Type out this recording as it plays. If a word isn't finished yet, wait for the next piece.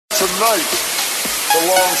tonight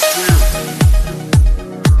belongs to you.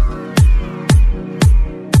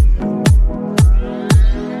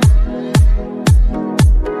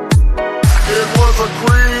 It was a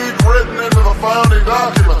creed written into the founding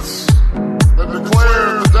documents that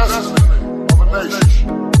declared the destiny of a nation.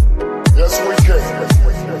 Yes, we can.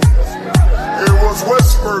 It was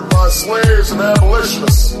whispered by slaves and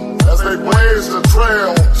abolitionists as they blazed a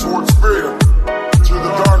trail towards freedom through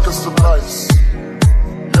the darkest of nights.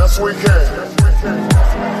 Yes, we can.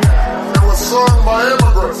 It was sung by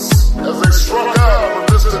immigrants as they struck out from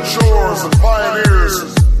distant shores and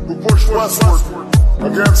pioneers who pushed westward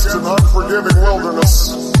against an unforgiving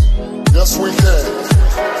wilderness. Yes, we can.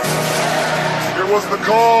 It was the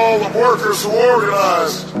call of workers who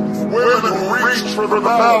organized, women who reached for the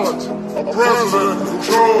ballot, a president who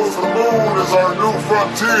chose the moon as our new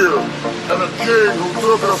frontier, and a king who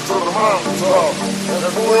took us to the mountaintop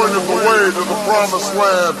and pointed the way to the promised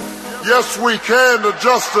land. Yes, we can to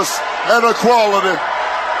justice and equality.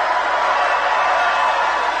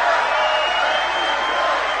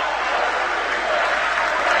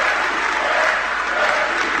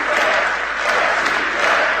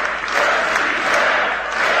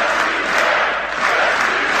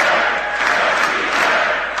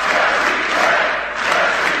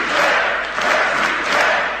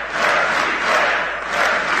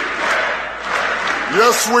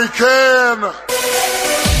 Yes, we can.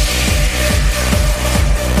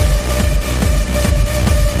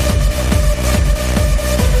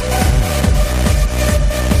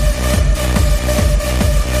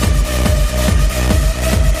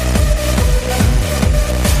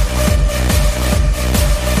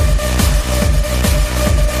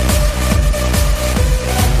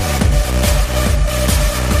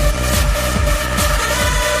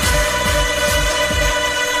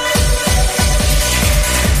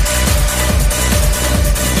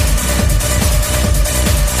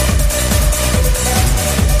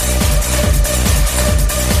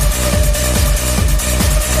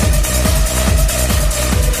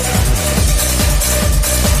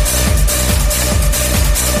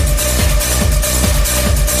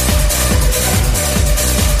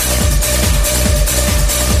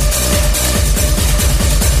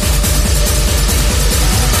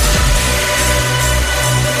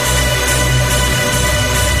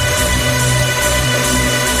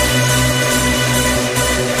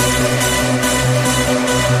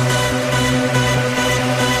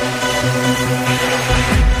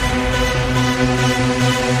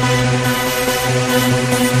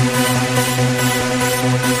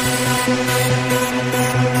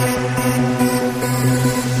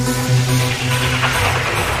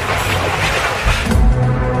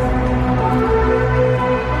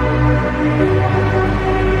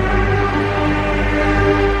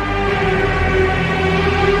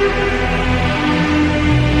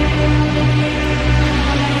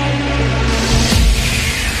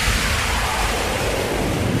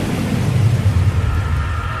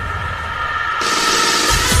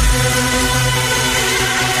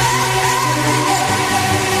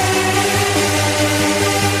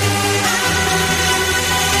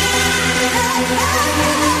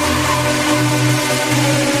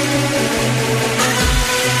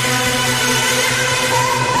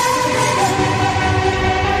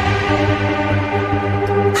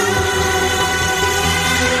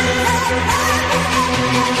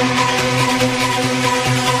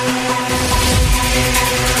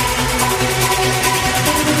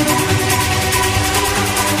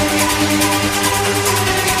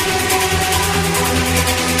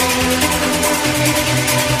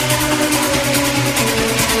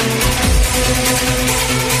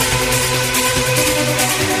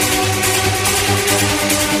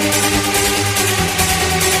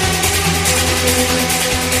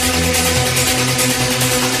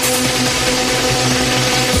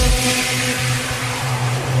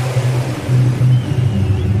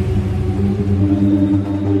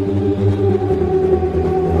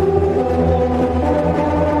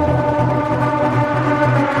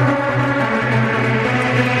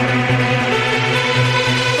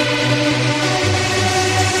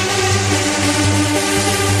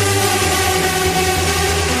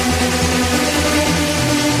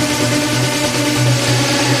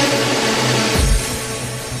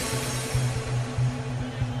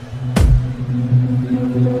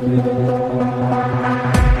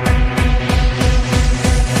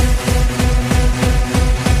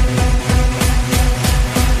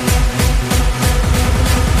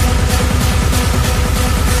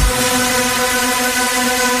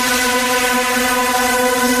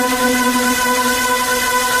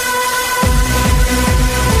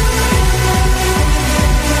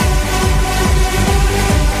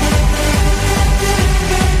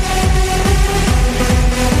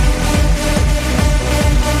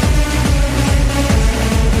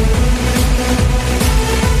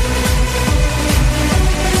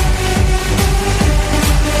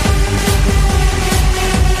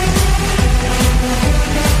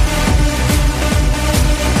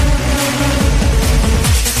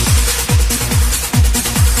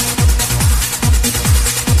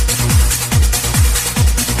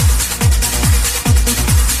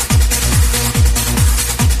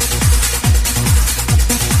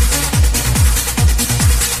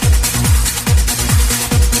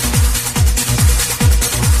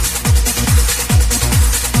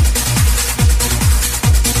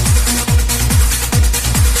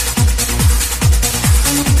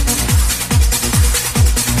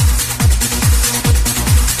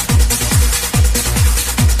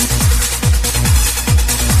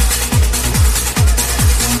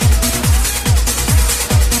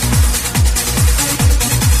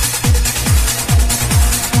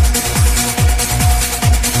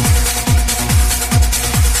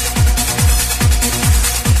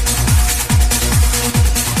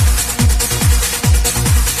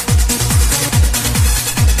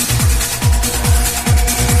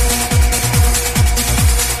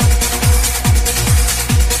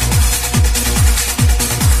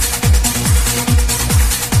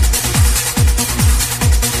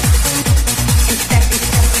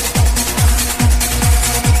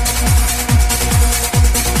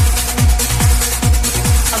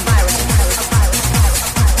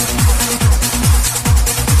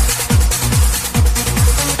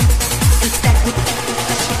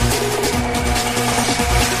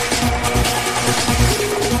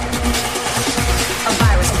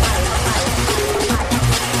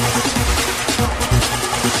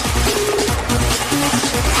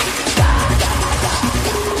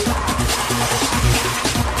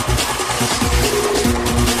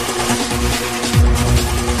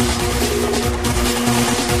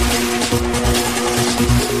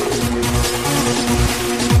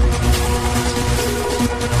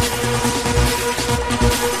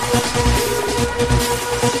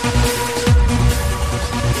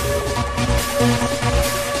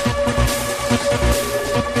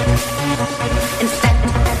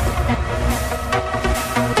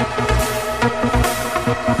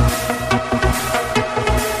 can.